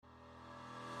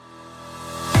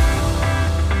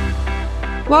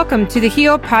Welcome to the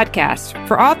Heal Podcast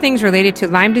for all things related to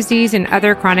Lyme disease and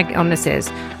other chronic illnesses.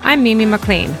 I'm Mimi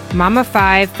McLean, Mom of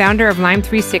 5, founder of Lyme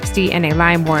 360 and a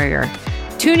Lyme warrior.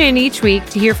 Tune in each week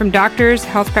to hear from doctors,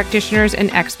 health practitioners,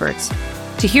 and experts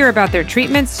to hear about their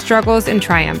treatments, struggles, and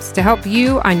triumphs to help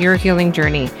you on your healing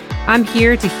journey. I'm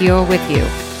here to heal with you.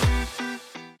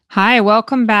 Hi,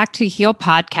 welcome back to Heal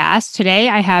Podcast. Today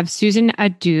I have Susan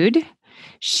Adoud.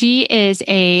 She is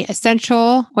an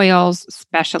essential oils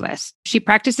specialist. She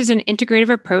practices an integrative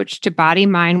approach to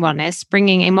body-mind wellness,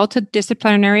 bringing a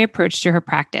multidisciplinary approach to her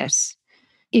practice.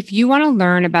 If you want to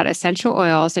learn about essential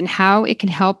oils and how it can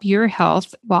help your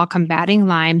health while combating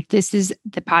Lyme, this is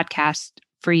the podcast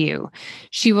for you.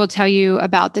 She will tell you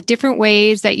about the different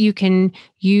ways that you can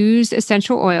use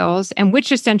essential oils and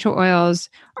which essential oils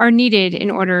are needed in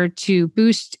order to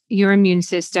boost your immune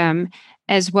system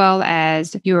as well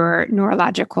as your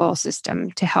neurological system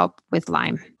to help with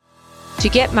Lyme. To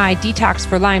get my Detox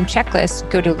for Lyme checklist,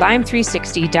 go to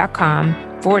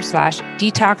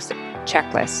lyme360.com/detox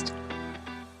checklist.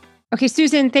 Okay,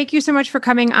 Susan, thank you so much for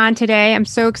coming on today. I'm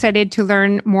so excited to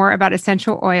learn more about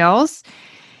essential oils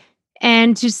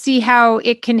and to see how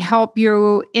it can help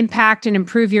you impact and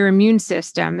improve your immune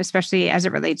system, especially as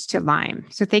it relates to Lyme.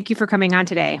 So thank you for coming on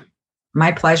today.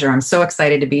 My pleasure. I'm so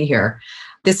excited to be here.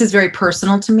 This is very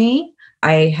personal to me.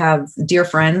 I have dear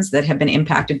friends that have been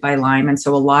impacted by Lyme. And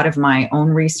so a lot of my own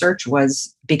research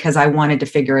was because I wanted to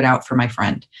figure it out for my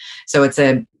friend. So it's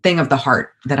a thing of the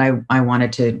heart that I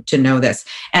wanted to know this.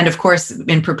 And of course,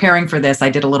 in preparing for this, I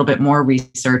did a little bit more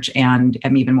research and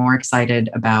am even more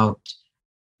excited about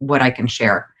what I can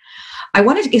share. I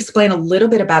wanted to explain a little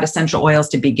bit about essential oils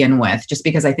to begin with, just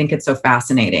because I think it's so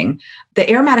fascinating. The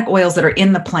aromatic oils that are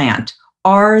in the plant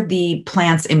are the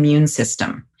plant's immune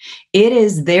system. It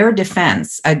is their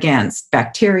defense against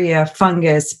bacteria,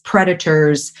 fungus,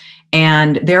 predators,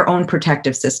 and their own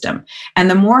protective system. And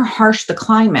the more harsh the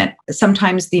climate,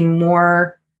 sometimes the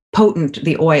more potent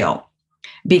the oil,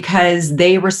 because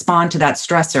they respond to that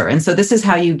stressor. And so this is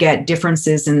how you get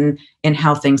differences in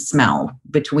how things smell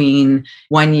between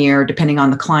 1 year, depending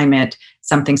on the climate.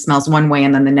 Something smells one way,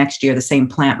 and then the next year, the same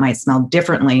plant might smell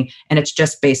differently. And it's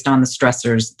just based on the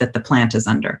stressors that the plant is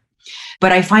under.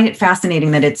 But I find it fascinating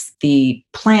that it's the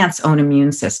plant's own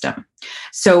immune system.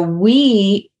 So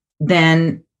we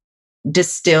then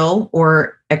distill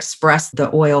or express the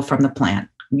oil from the plant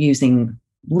using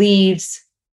leaves,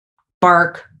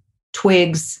 bark,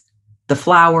 twigs, the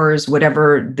flowers,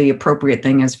 whatever the appropriate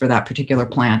thing is for that particular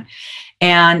plant.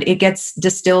 And it gets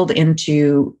distilled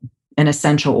into an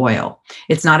essential oil.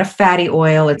 It's not a fatty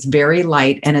oil. It's very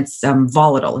light and it's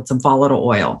volatile. It's a volatile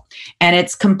oil. And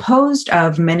it's composed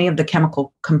of many of the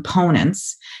chemical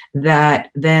components that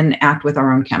then act with our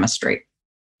own chemistry.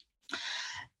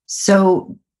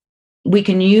 So we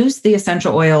can use the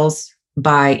essential oils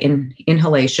by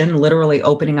inhalation, literally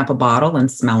opening up a bottle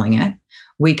and smelling it.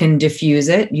 We can diffuse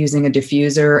it using a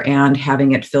diffuser and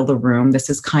having it fill the room. This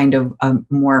is kind of a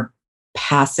more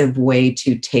passive way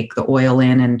to take the oil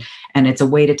in, and it's a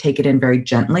way to take it in very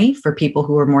gently for people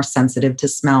who are more sensitive to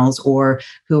smells or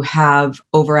who have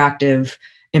overactive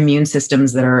immune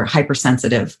systems that are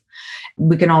hypersensitive.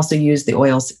 We can also use the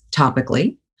oils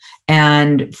topically.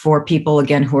 And for people,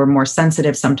 again, who are more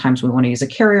sensitive, sometimes we want to use a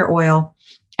carrier oil.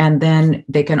 And then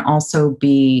they can also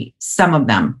be, some of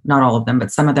them, not all of them,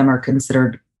 but some of them are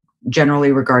considered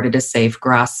generally regarded as safe,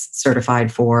 GRAS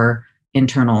certified for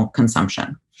internal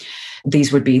consumption.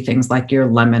 These would be things like your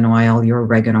lemon oil, your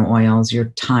oregano oils,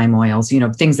 your thyme oils,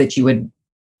 things that you would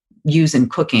use in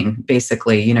cooking,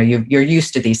 basically. You're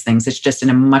used to these things. It's just in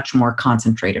a much more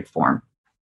concentrated form.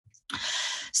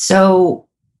 So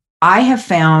I have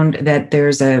found that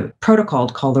there's a protocol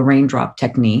called the raindrop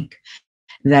technique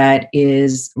that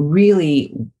is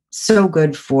really so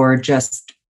good for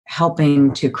just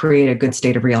helping to create a good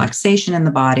state of relaxation in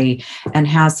the body, and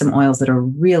has some oils that are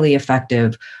really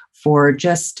effective for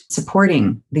just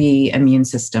supporting the immune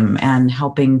system and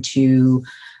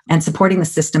supporting the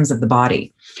systems of the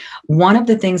body. One of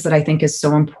the things that I think is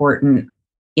so important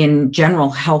in general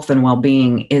health and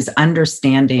well-being is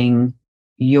understanding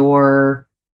your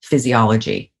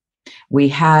physiology. We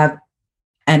have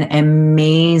an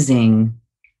amazing,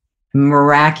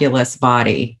 miraculous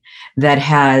body that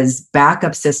has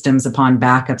backup systems upon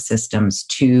backup systems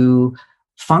to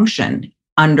function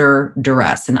under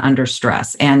duress and under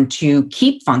stress, and to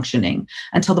keep functioning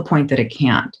until the point that it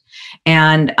can't.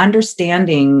 And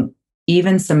understanding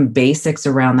even some basics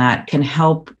around that can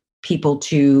help people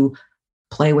to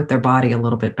play with their body a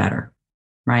little bit better,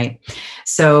 right?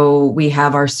 So we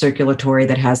have our circulatory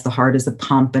that has the heart as a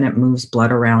pump and it moves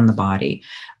blood around the body.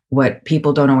 What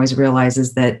people don't always realize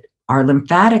is that our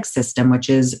lymphatic system, which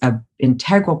is an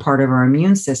integral part of our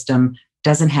immune system,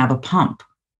 doesn't have a pump.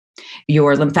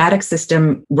 Your lymphatic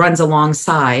system runs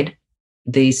alongside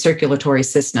the circulatory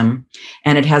system,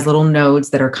 and it has little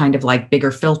nodes that are kind of like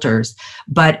bigger filters,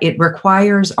 but it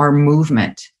requires our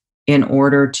movement in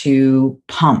order to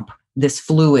pump this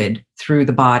fluid through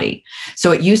the body.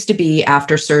 So it used to be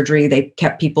after surgery, they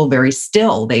kept people very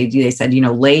still. They said,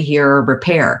 lay here,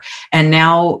 repair. And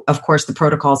now, of course, the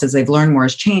protocols, as they've learned more,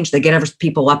 has changed. They get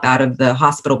people up out of the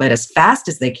hospital bed as fast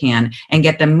as they can and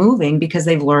get them moving, because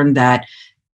they've learned that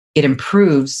it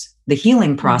improves the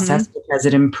healing process, because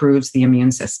it improves the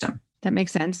immune system. That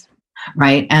makes sense.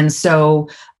 Right. And so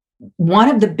one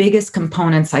of the biggest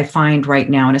components I find right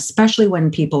now, and especially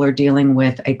when people are dealing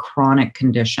with a chronic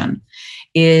condition,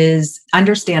 is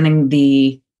understanding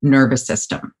the nervous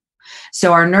system.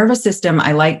 So our nervous system,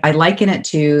 I liken it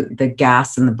to the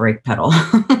gas and the brake pedal.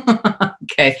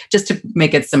 Okay, just to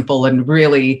make it simple and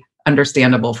really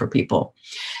understandable for people.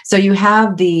 So you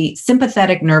have the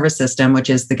sympathetic nervous system, which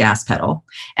is the gas pedal,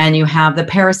 and you have the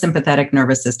parasympathetic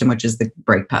nervous system, which is the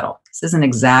brake pedal. This isn't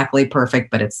exactly perfect,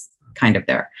 but it's kind of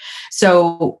there.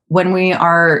 So when we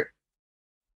are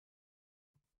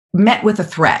met with a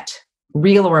threat,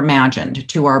 real or imagined,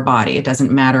 to our body, it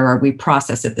doesn't matter, or we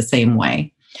process it the same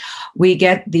way, we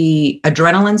get the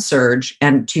adrenaline surge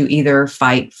and to either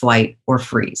fight, flight, or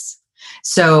freeze.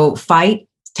 So fight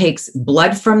takes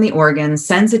blood from the organs,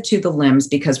 sends it to the limbs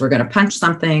because we're going to punch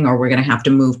something or we're going to have to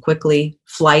move quickly.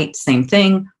 Flight, same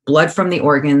thing, blood from the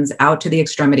organs out to the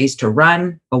extremities to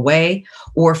run away.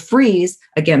 Or freeze,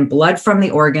 again, blood from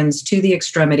the organs to the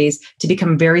extremities to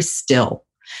become very still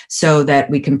so that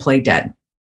we can play dead.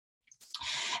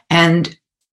 And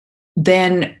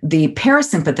then the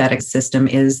parasympathetic system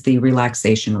is the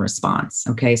relaxation response.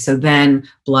 Okay, so then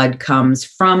blood comes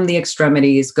from the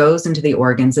extremities, goes into the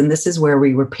organs, and this is where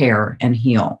we repair and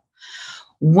heal.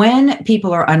 When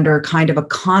people are under kind of a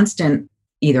constant,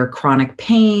 either chronic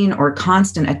pain or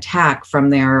constant attack from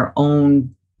their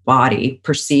own body,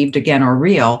 perceived again or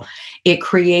real, it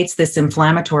creates this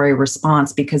inflammatory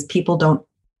response because people don't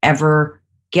ever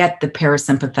get the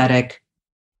parasympathetic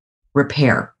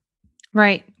repair.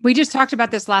 Right. We just talked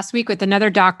about this last week with another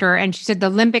doctor, and she said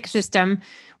the limbic system,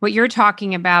 what you're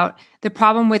talking about, the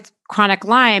problem with chronic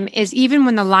Lyme is even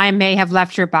when the Lyme may have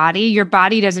left your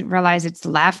body doesn't realize it's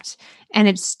left, and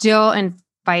it's still in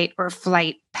fight or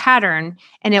flight pattern,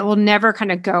 and it will never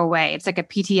kind of go away. It's like a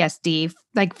PTSD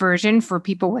like version for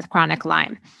people with chronic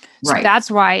Lyme. So Right.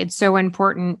 That's why it's so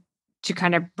important to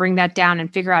kind of bring that down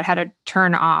and figure out how to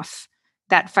turn off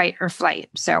that fight or flight.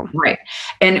 So right.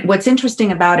 And what's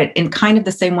interesting about it, in kind of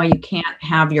the same way you can't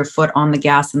have your foot on the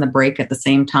gas and the brake at the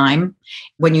same time,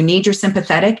 when you need your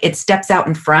sympathetic, it steps out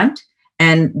in front,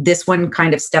 and this one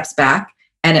kind of steps back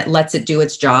and it lets it do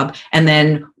its job. And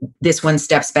then this one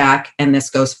steps back and this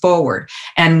goes forward.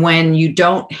 And when you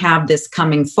don't have this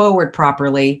coming forward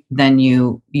properly, then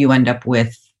you end up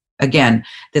with, again,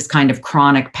 this kind of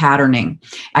chronic patterning.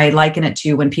 I liken it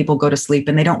to when people go to sleep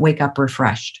and they don't wake up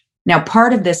refreshed. Now,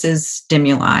 part of this is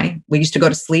stimuli. We used to go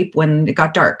to sleep when it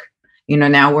got dark.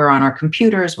 Now we're on our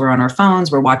computers, we're on our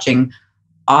phones, we're watching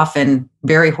often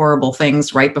very horrible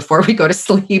things right before we go to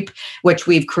sleep, which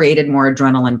we've created more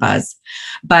adrenaline buzz.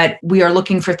 But we are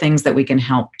looking for things that we can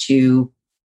help to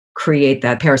create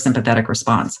that parasympathetic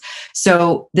response.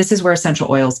 So this is where essential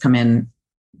oils come in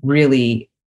really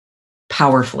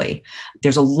powerfully.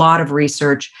 There's a lot of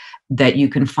research that you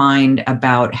can find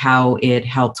about how it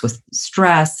helps with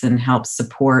stress and helps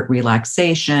support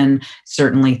relaxation.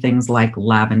 Certainly things like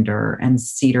lavender and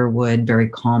cedarwood, very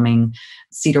calming.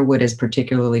 Cedarwood is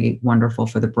particularly wonderful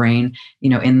for the brain.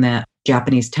 In the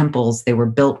Japanese temples, they were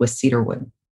built with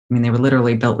cedarwood. They were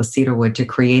literally built with cedarwood to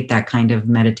create that kind of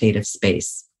meditative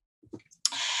space.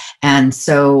 And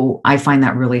so I find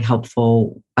that really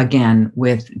helpful, again,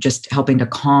 with just helping to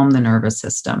calm the nervous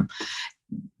system.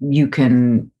 You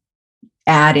can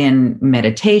add in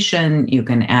meditation, you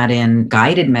can add in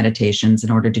guided meditations in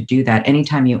order to do that.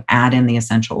 Anytime you add in the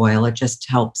essential oil, it just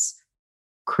helps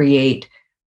create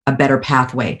a better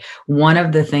pathway. One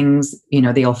of the things,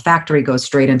 the olfactory goes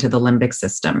straight into the limbic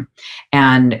system,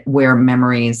 and where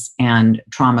memories and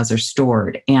traumas are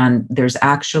stored. And there's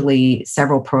actually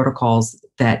several protocols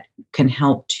that can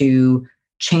help to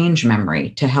change memory,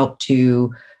 to help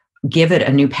to give it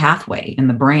a new pathway in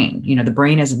the brain. The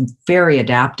brain is very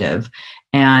adaptive,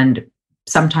 and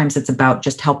sometimes it's about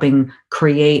just helping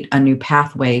create a new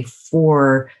pathway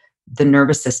for the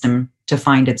nervous system to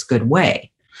find its good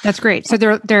way. That's great. So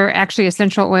they're actually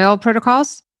essential oil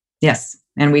protocols? Yes.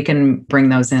 And we can bring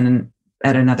those in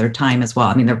at another time as well.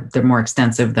 I mean, they're more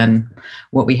extensive than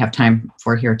what we have time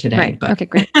for here today. Right. But Okay,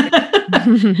 great.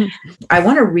 I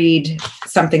want to read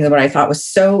something that I thought was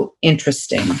so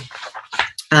interesting.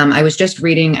 I was just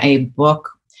reading a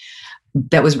book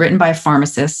that was written by a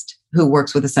pharmacist who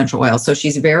works with essential oils. So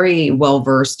she's very well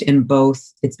versed in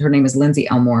both. Her name is Lindsay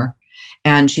Elmore,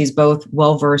 and she's both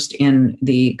well versed in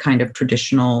the kind of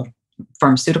traditional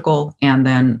pharmaceutical and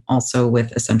then also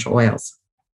with essential oils.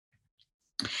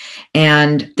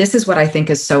 And this is what I think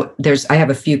is so, I have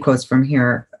a few quotes from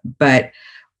here, but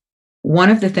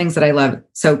one of the things that I love,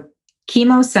 so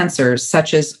chemosensors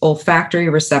such as olfactory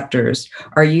receptors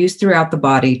are used throughout the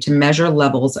body to measure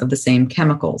levels of the same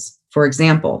chemicals. For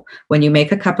example, when you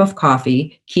make a cup of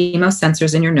coffee,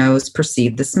 chemosensors in your nose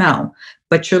perceive the smell,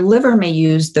 but your liver may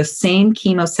use the same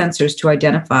chemosensors to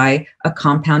identify a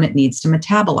compound it needs to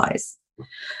metabolize.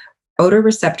 Odor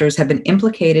receptors have been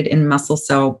implicated in muscle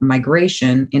cell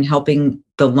migration, in helping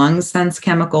the lungs sense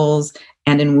chemicals,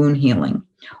 and in wound healing.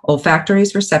 Olfactory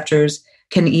receptors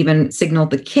can even signal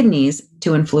the kidneys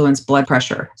to influence blood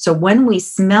pressure. So when we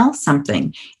smell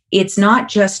something, it's not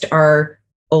just our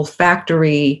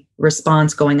olfactory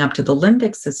response going up to the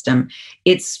limbic system,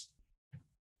 it's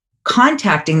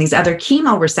contacting these other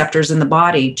chemoreceptors in the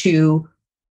body to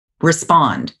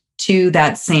respond to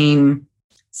that same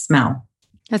smell.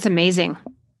 That's amazing.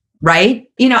 Right?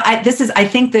 I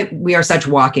think that we are such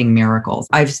walking miracles.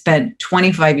 I've spent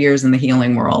 25 years in the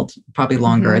healing world, probably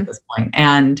longer at this point.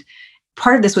 And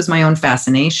part of this was my own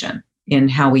fascination in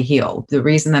how we heal. The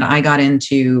reason that I got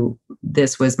into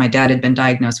this was my dad had been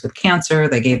diagnosed with cancer.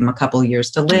 They gave him a couple of years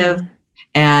to live,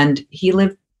 and he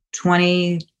lived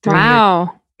 23 Wow.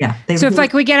 years. Yeah. So it's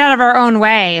like we get out of our own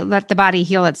way, let the body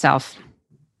heal itself.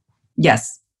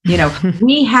 Yes.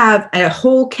 We have a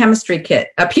whole chemistry kit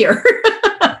up here.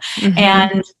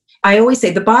 And I always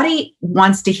say the body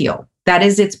wants to heal. That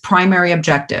is its primary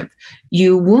objective.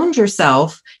 You wound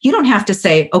yourself, you don't have to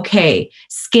say, okay,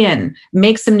 skin,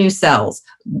 make some new cells,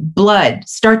 blood,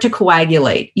 start to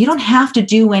coagulate. You don't have to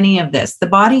do any of this. The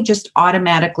body just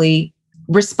automatically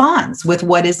responds with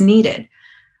what is needed.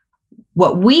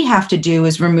 What we have to do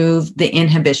is remove the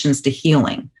inhibitions to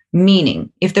healing,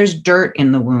 meaning if there's dirt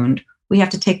in the wound, we have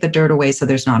to take the dirt away so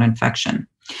there's not infection.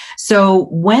 So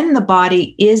when the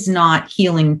body is not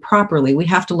healing properly, we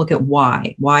have to look at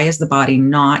why. Why is the body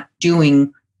not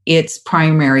doing its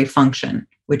primary function,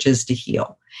 which is to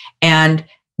heal? And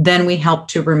then we help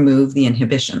to remove the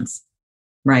inhibitions,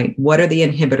 right? What are the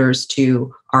inhibitors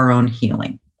to our own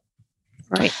healing?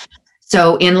 Right.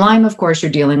 So in Lyme, of course,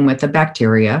 you're dealing with a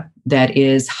bacteria that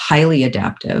is highly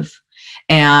adaptive.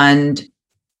 And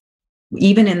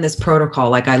even in this protocol,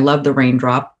 like I love the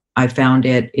raindrop. I found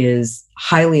it is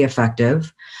highly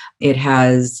effective. It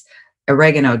has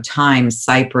oregano, thyme,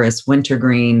 cypress,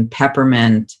 wintergreen,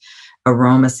 peppermint,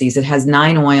 aroma seeds. It has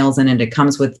 9 oils in it. It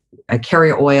comes with a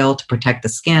carrier oil to protect the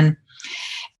skin.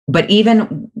 But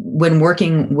even when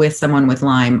working with someone with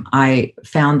Lyme, I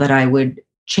found that I would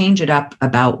change it up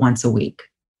about once a week.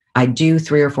 I'd do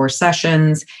 3 or 4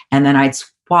 sessions, and then I'd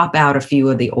swap out a few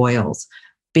of the oils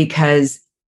because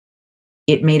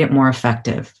it made it more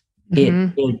effective.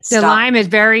 The Lyme is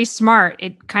very smart.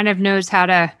 It kind of knows how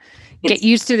to get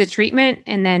used to the treatment.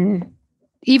 And then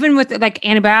even with like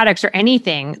antibiotics or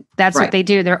anything, that's what they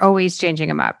do. They're always changing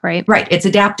them up, right? Right. It's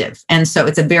adaptive. And so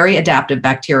it's a very adaptive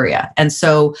bacteria. And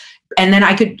then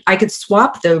I could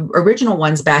swap the original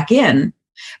ones back in,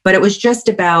 but it was just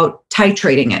about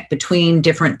titrating it between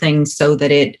different things so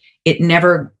that it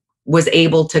never was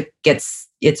able to get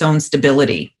its own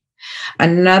stability.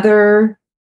 Another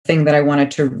thing that I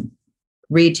wanted to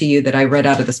read to you that I read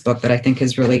out of this book that I think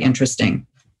is really interesting.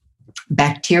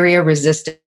 Bacteria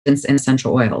resistance in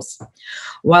essential oils.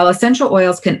 While essential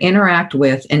oils can interact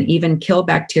with and even kill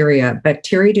bacteria,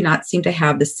 bacteria do not seem to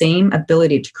have the same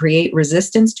ability to create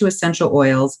resistance to essential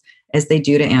oils as they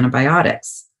do to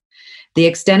antibiotics. The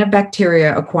extent of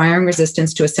bacteria acquiring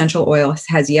resistance to essential oils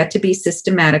has yet to be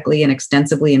systematically and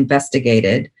extensively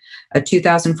investigated. A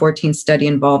 2014 study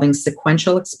involving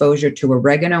sequential exposure to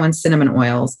oregano and cinnamon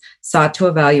oils sought to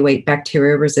evaluate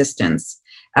bacteria resistance.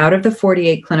 Out of the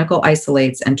 48 clinical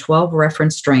isolates and 12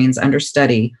 reference strains under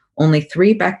study, only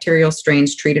 3 bacterial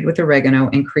strains treated with oregano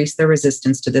increased their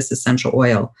resistance to this essential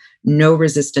oil. No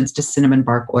resistance to cinnamon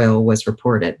bark oil was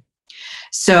reported.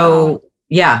 So,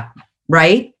 yeah,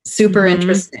 right? Super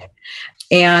interesting.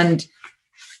 And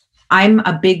I'm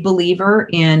a big believer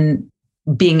in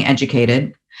being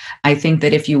educated. I think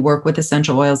that if you work with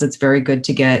essential oils, it's very good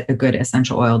to get a good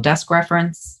essential oil desk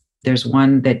reference. There's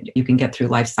one that you can get through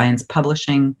Life Science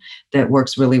Publishing that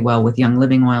works really well with Young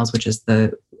Living Oils, which is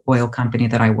the oil company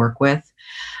that I work with.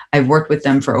 I've worked with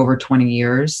them for over 20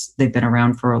 years. They've been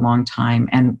around for a long time.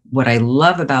 And what I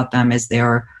love about them is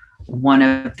they're one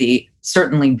of the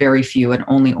certainly very few and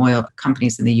only oil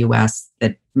companies in the US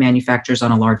that manufactures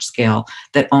on a large scale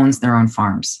that owns their own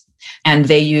farms. And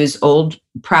they use old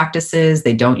practices.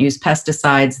 They don't use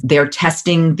pesticides. They're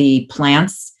testing the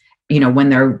plants, when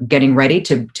they're getting ready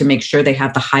to make sure they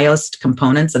have the highest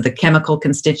components of the chemical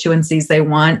constituencies they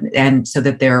want, and so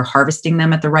that they're harvesting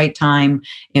them at the right time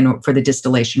for the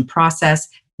distillation process.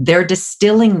 They're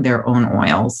distilling their own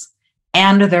oils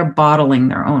and they're bottling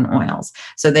their own oils.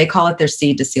 So they call it their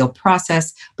seed to seal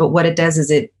process. But what it does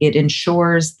is it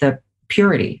ensures the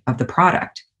purity of the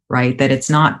product, right? That it's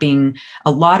not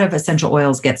a lot of essential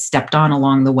oils get stepped on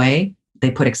along the way. They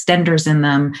put extenders in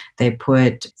them, they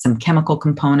put some chemical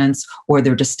components, or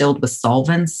they're distilled with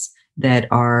solvents that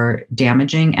are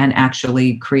damaging and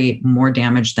actually create more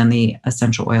damage than the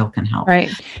essential oil can help.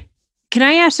 Right. Can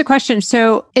I ask a question?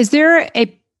 So is there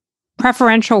a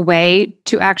preferential way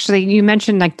to actually, you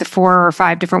mentioned like the 4 or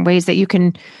 5 different ways that you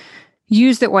can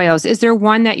use the oils. Is there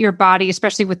one that your body,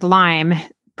 especially with Lyme,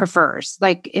 prefers?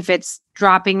 Like if it's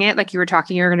dropping it, like you were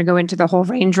talking, you're going to go into the whole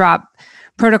raindrop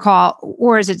protocol,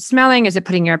 or is it smelling? Is it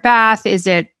putting in your bath? Is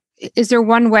there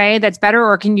one way that's better,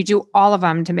 or can you do all of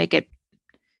them to make it?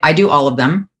 I do all of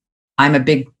them. I'm a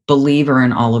big believer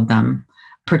in all of them,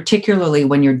 particularly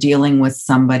when you're dealing with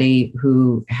somebody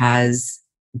who has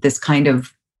this kind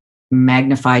of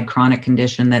magnified chronic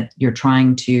condition that you're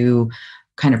trying to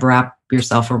kind of wrap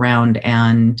yourself around.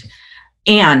 And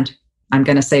I'm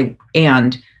going to say,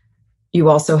 and you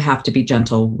also have to be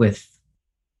gentle with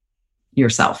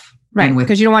yourself. Right,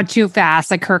 because you don't want too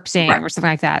fast, like Herxing right. or something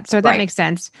like that. So that makes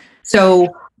sense.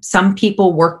 So some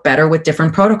people work better with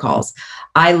different protocols.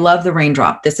 I love the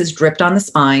raindrop. This is dripped on the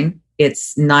spine.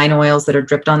 It's 9 oils that are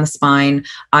dripped on the spine.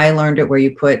 I learned it where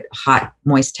you put hot,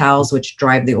 moist towels, which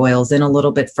drive the oils in a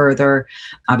little bit further.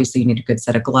 Obviously, you need a good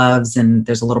set of gloves, and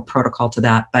there's a little protocol to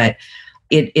that. But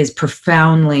it is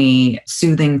profoundly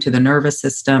soothing to the nervous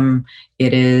system.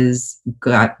 It is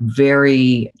got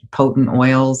very potent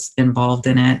oils involved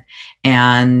in it.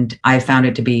 And I found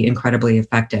it to be incredibly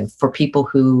effective. For people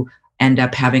who end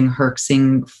up having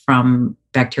Herxing from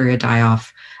bacteria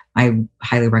die-off, I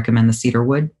highly recommend the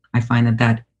cedarwood. I find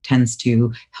that tends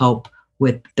to help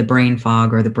with the brain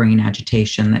fog or the brain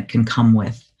agitation that can come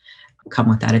with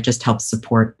that. It just helps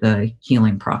support the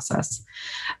healing process.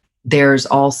 There's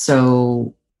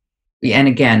also, and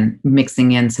again,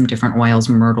 mixing in some different oils,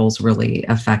 myrtle's really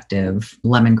effective.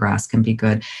 Lemongrass can be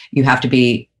good. You have to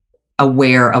be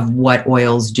aware of what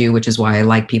oils do, which is why I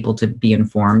like people to be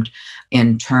informed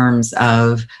in terms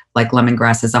of, like,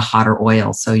 lemongrass is a hotter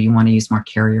oil. So you want to use more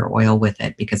carrier oil with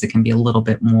it because it can be a little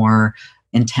bit more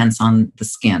intense on the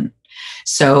skin.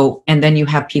 So, and then you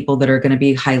have people that are going to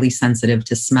be highly sensitive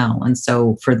to smell. And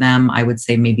so for them, I would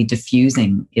say maybe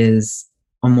diffusing is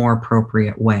a more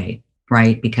appropriate way,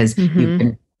 right? Because you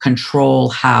can control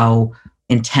how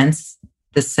intense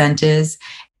the scent is.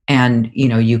 And,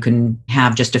 you can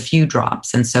have just a few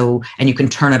drops. And you can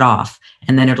turn it off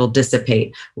and then it'll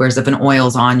dissipate. Whereas if an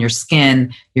oil's on your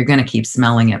skin, you're going to keep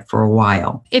smelling it for a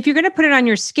while. If you're going to put it on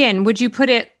your skin, would you put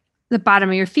it the bottom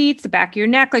of your feet, the back of your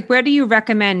neck? Like, where do you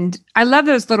recommend? I love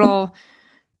those little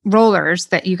rollers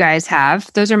that you guys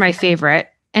have. Those are my favorite.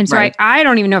 And so right. I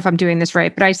don't even know if I'm doing this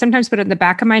right, but I sometimes put it in the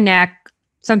back of my neck,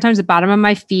 sometimes the bottom of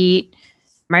my feet,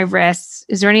 my wrists.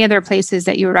 Is there any other places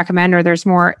that you would recommend, or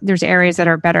there's areas that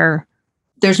are better?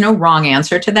 There's no wrong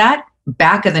answer to that.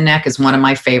 Back of the neck is one of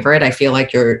my favorite. I feel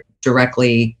like you're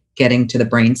directly getting to the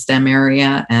brainstem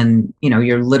area, and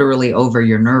you're literally over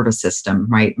your nervous system,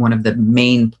 right? One of the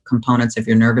main components of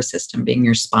your nervous system being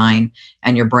your spine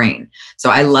and your brain. So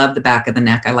I love the back of the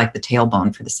neck. I like the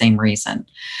tailbone for the same reason.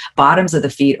 Bottoms of the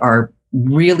feet are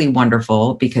really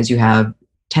wonderful because you have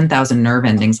 10,000 nerve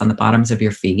endings on the bottoms of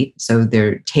your feet. So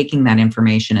they're taking that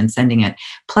information and sending it.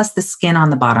 Plus the skin on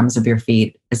the bottoms of your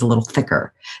feet is a little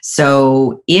thicker.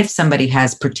 So if somebody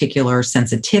has particular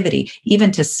sensitivity,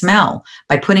 even to smell,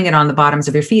 by putting it on the bottoms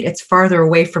of your feet, it's farther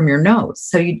away from your nose.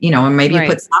 So, and maybe you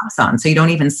put socks on, so you don't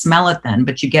even smell it then,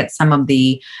 but you get some of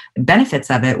the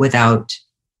benefits of it without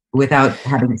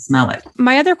having to smell it.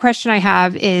 My other question I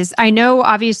have is, I know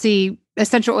obviously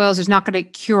essential oils is not going to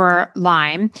cure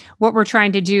Lyme. What we're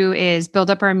trying to do is build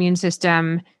up our immune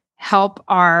system, help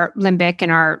our limbic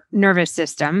and our nervous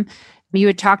system. You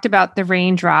had talked about the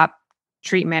raindrop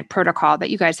treatment protocol that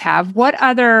you guys have. What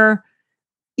other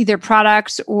either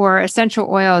products or essential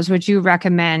oils would you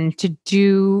recommend to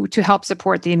do to help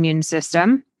support the immune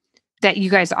system that you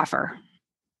guys offer?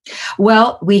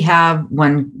 Well, we have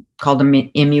one called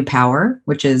ImmuPower,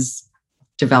 which is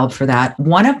developed for that.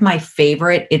 One of my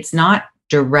favorite, it's not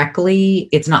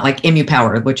like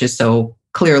ImmuPower, which is so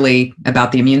clearly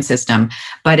about the immune system,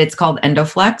 but it's called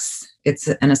Endoflex. It's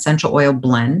an essential oil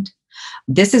blend.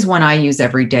 This is one I use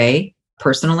every day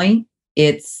personally.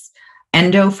 It's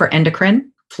endo for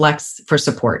endocrine, flex for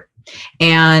support.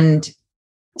 And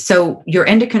so your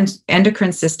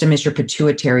endocrine system is your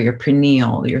pituitary, your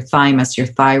pineal, your thymus, your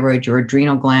thyroid, your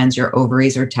adrenal glands, your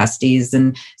ovaries or testes.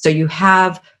 And so you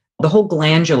have the whole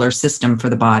glandular system for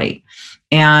the body.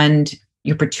 And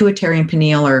your pituitary and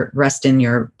pineal rest in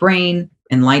your brain.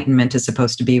 Enlightenment is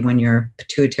supposed to be when your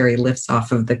pituitary lifts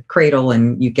off of the cradle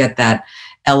and you get that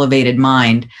elevated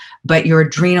mind. But your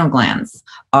adrenal glands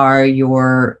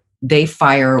they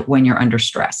fire when you're under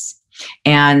stress.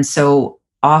 And so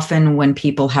often when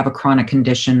people have a chronic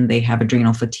condition, they have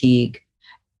adrenal fatigue.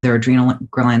 Their adrenal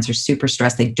glands are super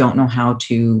stressed. They don't know how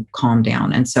to calm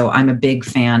down. And so I'm a big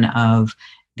fan of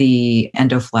the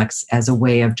Endoflex as a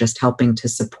way of just helping to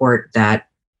support that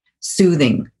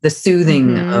soothing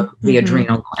of the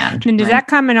adrenal gland. And does that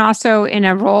come in also in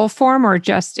a roll form or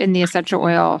just in the essential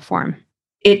oil form?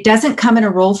 It doesn't come in a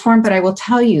roll form, but I will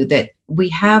tell you that we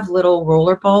have little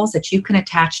roller balls that you can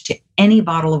attach to any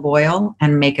bottle of oil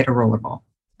and make it a roller ball.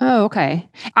 Oh, okay.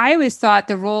 I always thought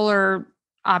the roller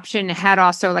option had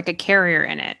also like a carrier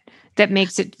in it that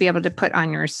makes it be able to put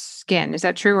on your skin. Is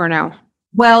that true or no?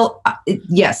 Well,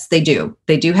 yes, they do.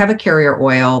 They do have a carrier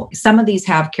oil. Some of these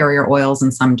have carrier oils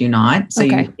and some do not. So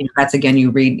that's again,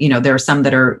 you read, there are some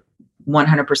that are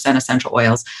 100% essential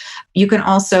oils. You can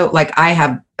also, I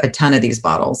have a ton of these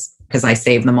bottles because I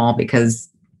save them all because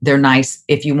they're nice.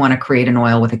 If you want to create an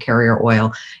oil with a carrier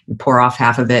oil, you pour off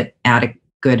half of it, add a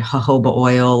good jojoba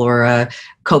oil or a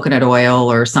coconut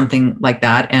oil or something like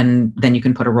that. And then you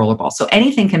can put a roller ball. So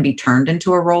anything can be turned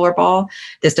into a roller ball.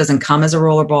 This doesn't come as a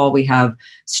roller ball. We have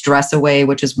Stress Away,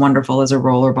 which is wonderful as a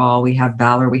roller ball. We have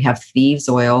Valor. We have Thieves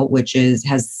Oil, which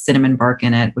has cinnamon bark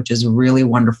in it, which is really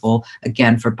wonderful.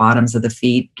 Again, for bottoms of the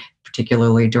feet,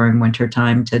 particularly during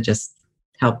wintertime to just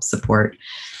help support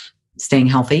staying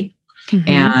healthy. Mm-hmm.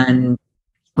 And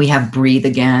we have Breathe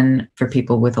Again for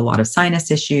people with a lot of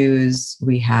sinus issues.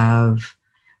 We have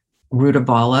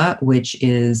Rutabaga, which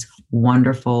is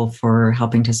wonderful for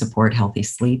helping to support healthy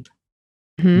sleep.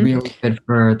 Mm-hmm. Really good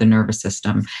for the nervous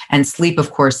system. And sleep,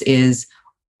 of course, is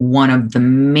one of the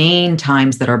main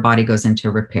times that our body goes into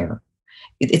repair.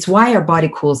 It's why our body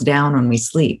cools down when we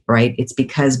sleep, right? It's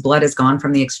because blood has gone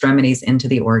from the extremities into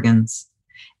the organs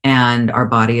and our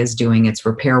body is doing its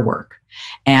repair work.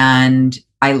 And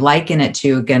I liken it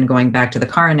to, again, going back to the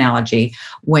car analogy,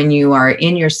 when you are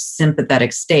in your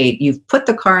sympathetic state, you've put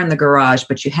the car in the garage,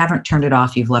 but you haven't turned it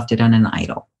off. You've left it on an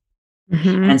idle.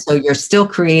 Mm-hmm. And so you're still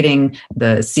creating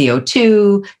the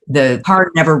CO2. The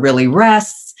car never really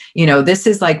rests. This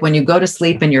is like when you go to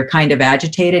sleep and you're kind of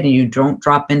agitated and you don't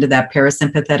drop into that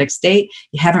parasympathetic state,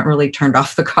 you haven't really turned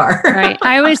off the car. Right.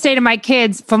 I always say to my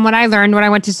kids, from what I learned when I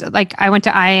went to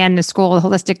IIN, the school, the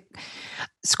holistic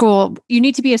school, you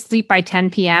need to be asleep by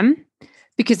 10 p.m.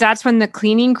 because that's when the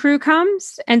cleaning crew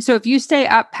comes. And so if you stay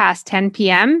up past 10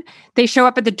 p.m., they show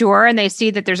up at the door and they see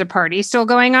that there's a party still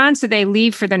going on. So they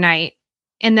leave for the night.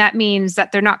 And that means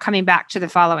that they're not coming back to the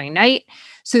following night.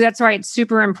 So that's why it's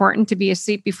super important to be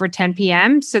asleep before 10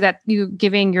 p.m. so that you're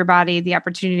giving your body the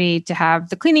opportunity to have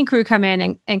the cleaning crew come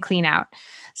in and clean out.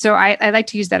 So I like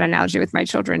to use that analogy with my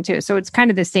children too. So it's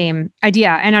kind of the same idea.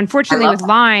 And unfortunately with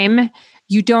Lyme,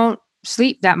 you don't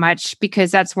sleep that much because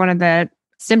that's one of the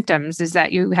symptoms is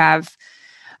that you have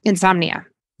insomnia.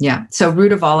 Yeah. So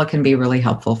Rutabaga can be really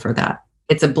helpful for that.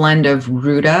 It's a blend of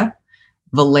Ruta,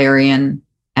 valerian,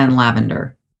 and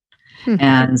lavender. Mm-hmm.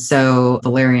 And so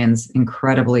valerian's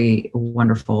incredibly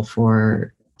wonderful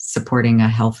for supporting a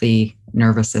healthy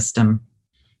nervous system.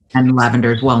 And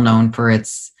lavender is well known for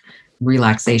its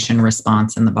relaxation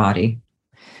response in the body.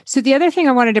 So the other thing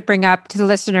I wanted to bring up to the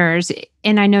listeners,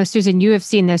 and I know, Susan, you have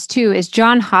seen this too, is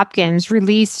Johns Hopkins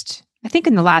released, I think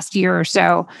in the last year or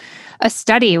so, a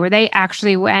study where they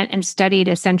actually went and studied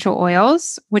essential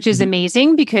oils, which is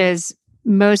amazing because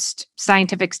most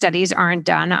scientific studies aren't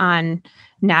done on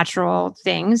natural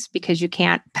things because you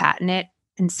can't patent it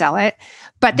and sell it.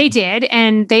 But they did,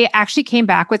 and they actually came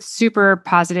back with super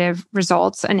positive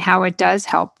results on how it does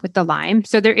help with the Lyme.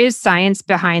 So there is science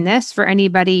behind this for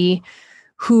anybody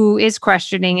who is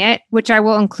questioning it, which I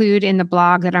will include in the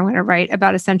blog that I'm going to write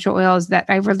about essential oils that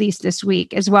I released this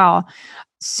week as well.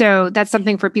 So that's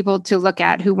something for people to look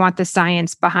at who want the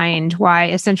science behind why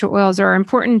essential oils are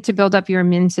important to build up your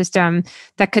immune system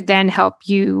that could then help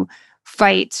you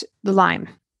fight the Lyme.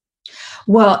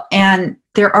 Well, and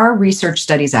there are research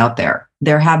studies out there.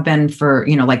 There have been for,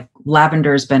 like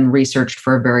lavender's been researched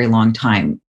for a very long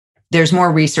time. There's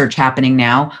more research happening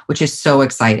now, which is so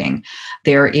exciting.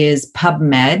 There is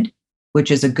PubMed, which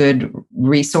is a good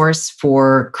resource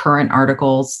for current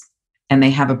articles, and they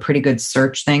have a pretty good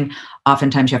search thing.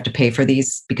 Oftentimes you have to pay for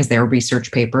these because they are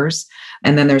research papers.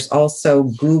 And then there's also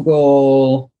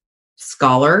Google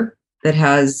Scholar that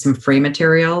has some free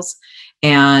materials.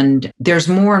 And there's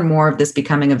more and more of this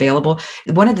becoming available.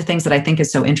 One of the things that I think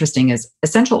is so interesting is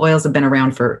essential oils have been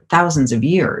around for thousands of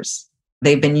years.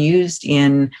 They've been used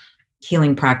in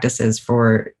healing practices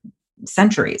for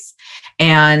centuries.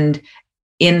 And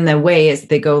in the ways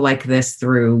they go like this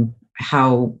through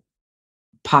how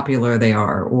popular they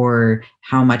are or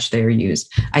how much they are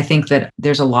used. I think that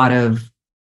there's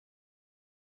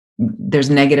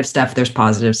negative stuff, there's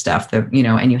positive stuff that,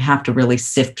 and you have to really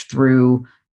sift through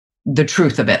the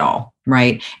truth of it all,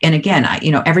 right? And again,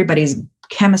 everybody's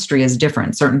chemistry is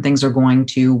different. Certain things are going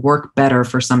to work better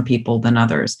for some people than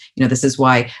others. This is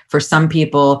why for some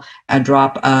people, a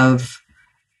drop of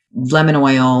lemon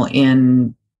oil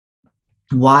in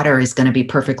water is going to be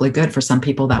perfectly good. For some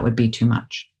people, that would be too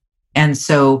much. And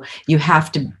so you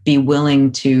have to be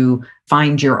willing to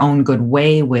find your own good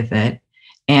way with it.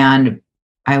 And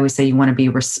I always say you want to be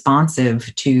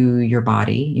responsive to your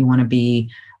body. You want to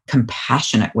be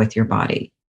compassionate with your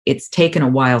body. It's taken a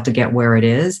while to get where it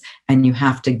is, and you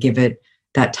have to give it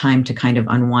that time to kind of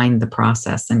unwind the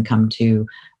process and come to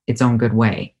its own good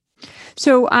way.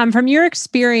 So from your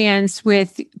experience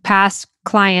with past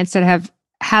clients that have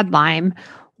had Lyme,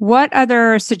 what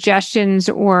other suggestions,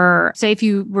 or say if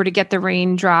you were to get the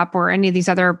Raindrop or any of these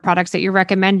other products that you're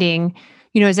recommending,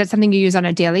 is that something you use on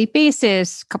a daily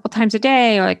basis, a couple times a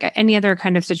day, or like any other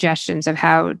kind of suggestions of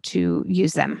how to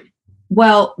use them?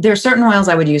 Well, there are certain oils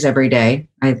I would use every day.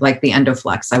 I like the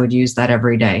Endoflex. I would use that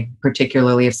every day,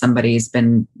 particularly if somebody's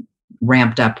been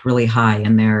ramped up really high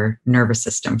in their nervous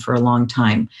system for a long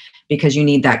time, because you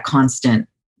need that constant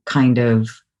kind of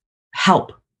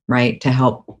help, right, to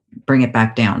help bring it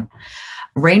back down.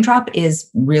 Raindrop is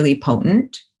really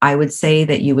potent. I would say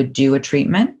that you would do a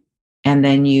treatment and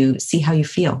then you see how you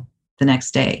feel the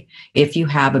next day. If you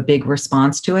have a big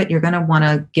response to it, you're going to want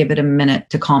to give it a minute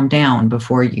to calm down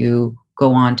before you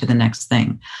go on to the next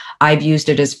thing. I've used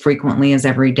it as frequently as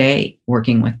every day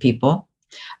working with people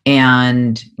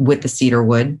and with the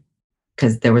cedarwood,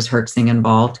 because there was herxing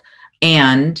involved.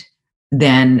 And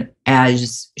then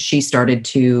as she started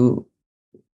to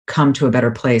come to a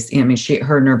better place,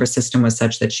 her nervous system was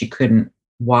such that she couldn't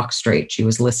walk straight. She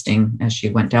was listing as she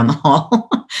went down the hall.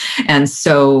 And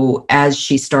so as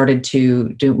she started to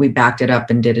do, we backed it up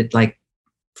and did it like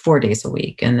 4 days a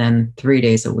week and then 3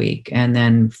 days a week, and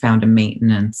then found a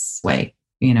maintenance way,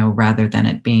 rather than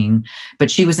it being, but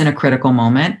she was in a critical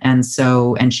moment. And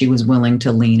she was willing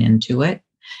to lean into it.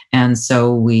 And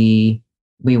so we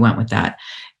went with that.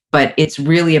 But it's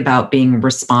really about being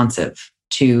responsive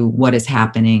to what is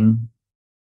happening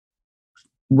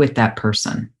with that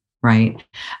person, right?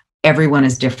 Everyone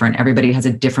is different. Everybody has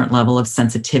a different level of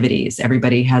sensitivities.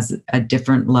 Everybody has a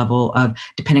different level of,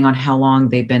 depending on how long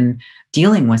they've been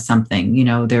dealing with something,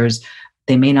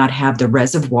 they may not have the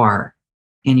reservoir,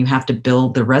 and you have to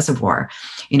build the reservoir.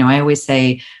 I always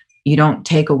say, you don't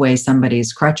take away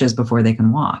somebody's crutches before they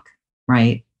can walk,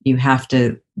 right? You have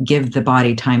to give the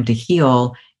body time to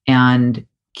heal and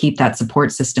keep that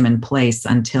support system in place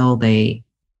until they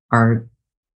are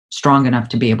strong enough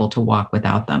to be able to walk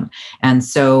without them. And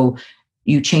so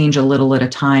you change a little at a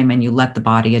time, and you let the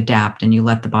body adapt, and you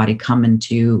let the body come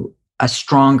into a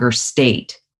stronger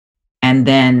state. And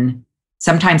then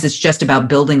sometimes it's just about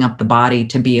building up the body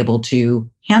to be able to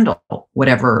handle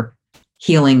whatever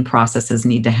healing processes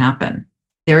need to happen.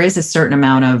 There is a certain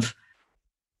amount of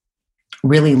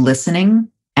really listening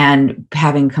and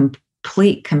having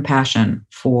complete compassion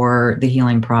for the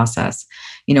healing process.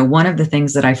 One of the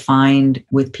things that I find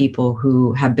with people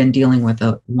who have been dealing with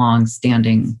a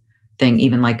long-standing thing,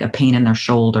 even like a pain in their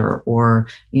shoulder or,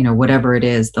 whatever it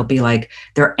is, they'll be like,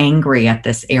 they're angry at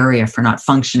this area for not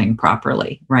functioning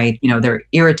properly, right? They're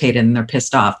irritated and they're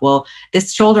pissed off. Well,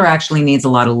 this shoulder actually needs a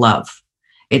lot of love.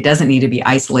 It doesn't need to be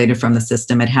isolated from the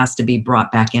system. It has to be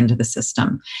brought back into the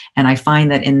system. And I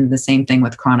find that in the same thing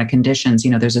with chronic conditions,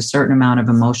 there's a certain amount of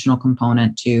emotional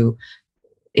component to,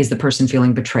 is the person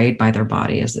feeling betrayed by their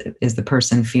body? Is the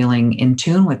person feeling in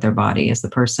tune with their body? Is the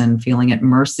person feeling at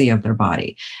mercy of their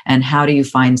body? And how do you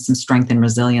find some strength and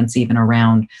resilience even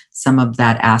around some of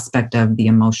that aspect of the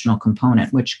emotional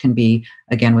component, which can be,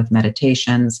 again, with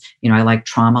meditations. I like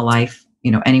Trauma Life.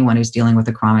 Anyone who's dealing with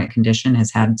a chronic condition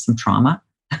has had some trauma.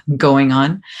 going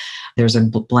on. There's a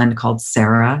blend called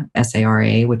Sara,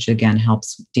 SARA, which again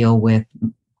helps deal with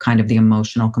kind of the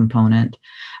emotional component.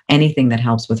 Anything that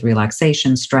helps with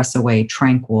relaxation, stress away,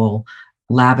 tranquil,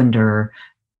 lavender,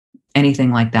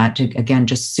 anything like that to, again,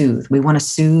 just soothe. We want to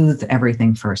soothe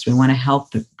everything first. We want to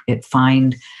help it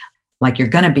find like you're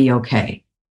going to be okay,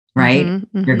 right?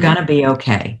 You're going to be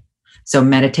okay. So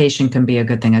meditation can be a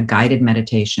good thing, a guided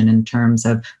meditation in terms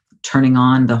of turning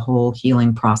on the whole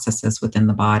healing processes within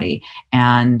the body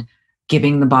and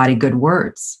giving the body good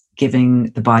words,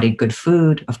 giving the body good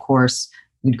food, of course,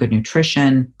 good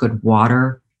nutrition, good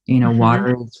water.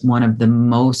 Water is one of the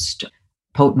most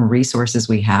potent resources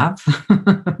we have.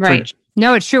 Right.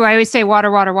 No, it's true. I always say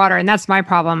water, water, water. And that's my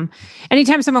problem.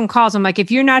 Anytime someone calls, I'm like,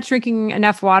 if you're not drinking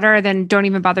enough water, then don't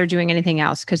even bother doing anything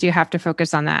else because you have to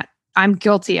focus on that. I'm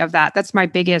guilty of that. That's my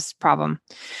biggest problem.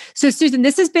 So Susan,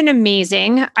 this has been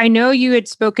amazing. I know you had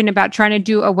spoken about trying to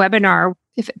do a webinar.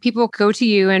 If people go to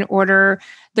you and order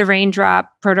the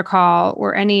Raindrop protocol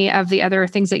or any of the other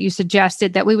things that you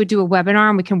suggested, that we would do a webinar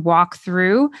and we can walk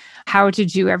through how to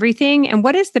do everything. And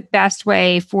what is the best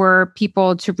way for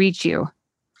people to reach you?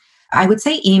 I would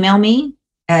say email me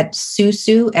at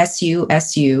susu,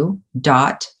 susu.ahdot,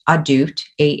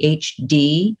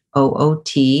 AHDOOT,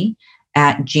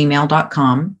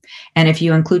 @gmail.com. And if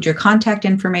you include your contact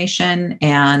information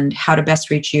and how to best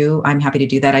reach you, I'm happy to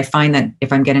do that. I find that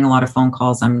if I'm getting a lot of phone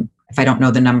calls, if I don't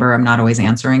know the number, I'm not always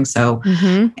answering. So,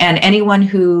 and anyone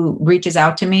who reaches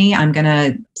out to me, I'm going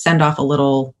to send off a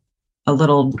little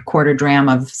quarter dram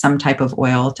of some type of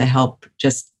oil to help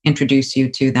just introduce you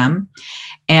to them.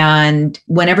 And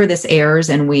whenever this airs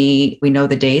and we know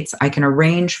the dates, I can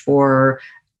arrange for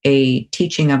a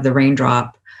teaching of the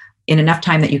Raindrop in enough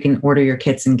time that you can order your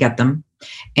kits and get them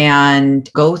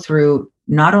and go through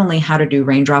not only how to do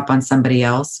Raindrop on somebody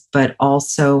else, but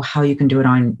also how you can do it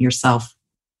on yourself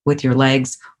with your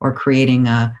legs or creating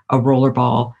a roller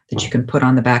ball that you can put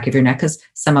on the back of your neck, because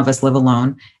some of us live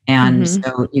alone. And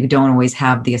so you don't always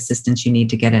have the assistance you need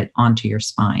to get it onto your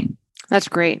spine. That's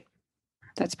great.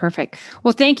 That's perfect.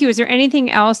 Well, thank you. Is there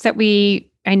anything else that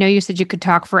I know you said you could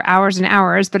talk for hours and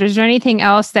hours, but is there anything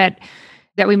else that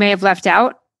we may have left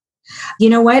out? You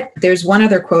know what? There's one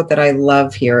other quote that I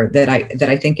love here that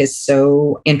I think is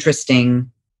so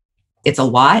interesting. It's a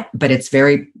lot, but it's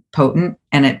very potent.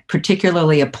 And it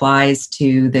particularly applies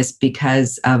to this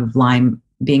because of Lyme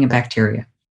being a bacteria,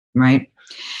 right?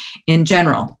 In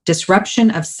general,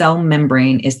 disruption of cell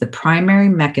membrane is the primary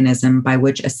mechanism by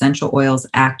which essential oils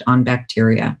act on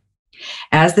bacteria.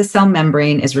 As the cell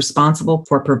membrane is responsible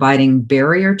for providing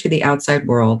barrier to the outside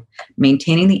world,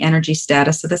 maintaining the energy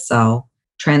status of the cell,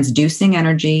 transducing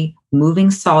energy, moving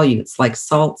solutes like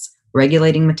salts,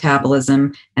 regulating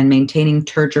metabolism, and maintaining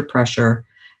turgor pressure,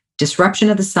 disruption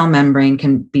of the cell membrane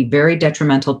can be very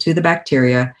detrimental to the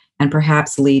bacteria and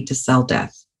perhaps lead to cell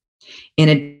death. In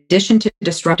addition to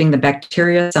disrupting the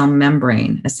bacteria cell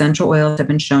membrane, essential oils have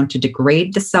been shown to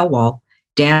degrade the cell wall,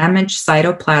 damage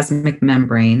cytoplasmic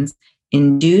membranes,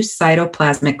 induce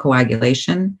cytoplasmic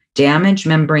coagulation, damage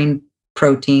membrane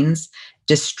proteins,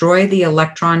 destroy the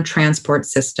electron transport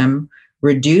system,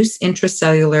 reduce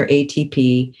intracellular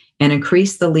ATP, and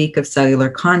increase the leak of cellular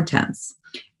contents.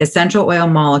 Essential oil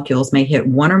molecules may hit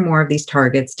one or more of these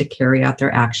targets to carry out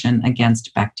their action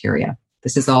against bacteria.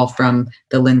 This is all from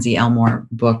the Lindsay Elmore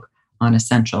book on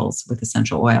essentials with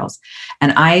essential oils.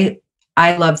 And I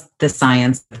love the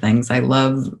science of things. I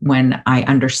love when I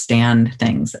understand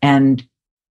things. And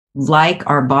like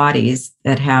our bodies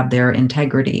that have their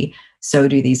integrity, so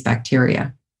do these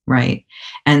bacteria, right?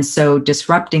 And so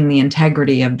disrupting the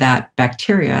integrity of that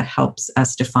bacteria helps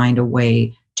us to find a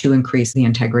way to increase the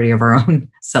integrity of our own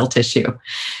cell tissue.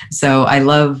 So I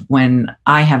love when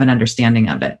I have an understanding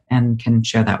of it and can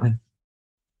share that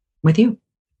with you.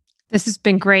 This has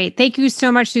been great. Thank you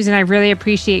so much, Susan. I really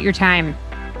appreciate your time.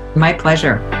 My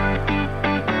pleasure.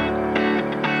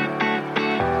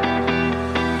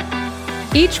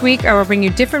 Each week, I will bring you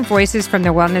different voices from the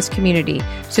wellness community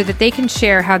so that they can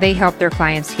share how they help their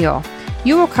clients heal.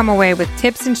 You will come away with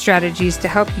tips and strategies to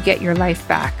help you get your life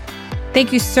back.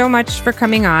 Thank you so much for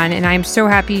coming on, and I am so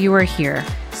happy you are here.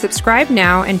 Subscribe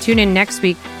now and tune in next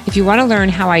week. If you want to learn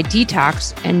how I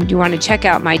detox and you want to check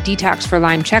out my Detox for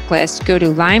Lyme checklist, go to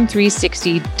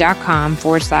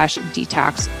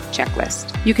lyme360.com/detox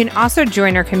checklist. You can also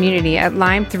join our community at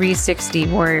Lyme360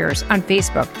 Warriors on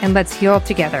Facebook, and let's heal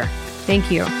together.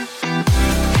 Thank you.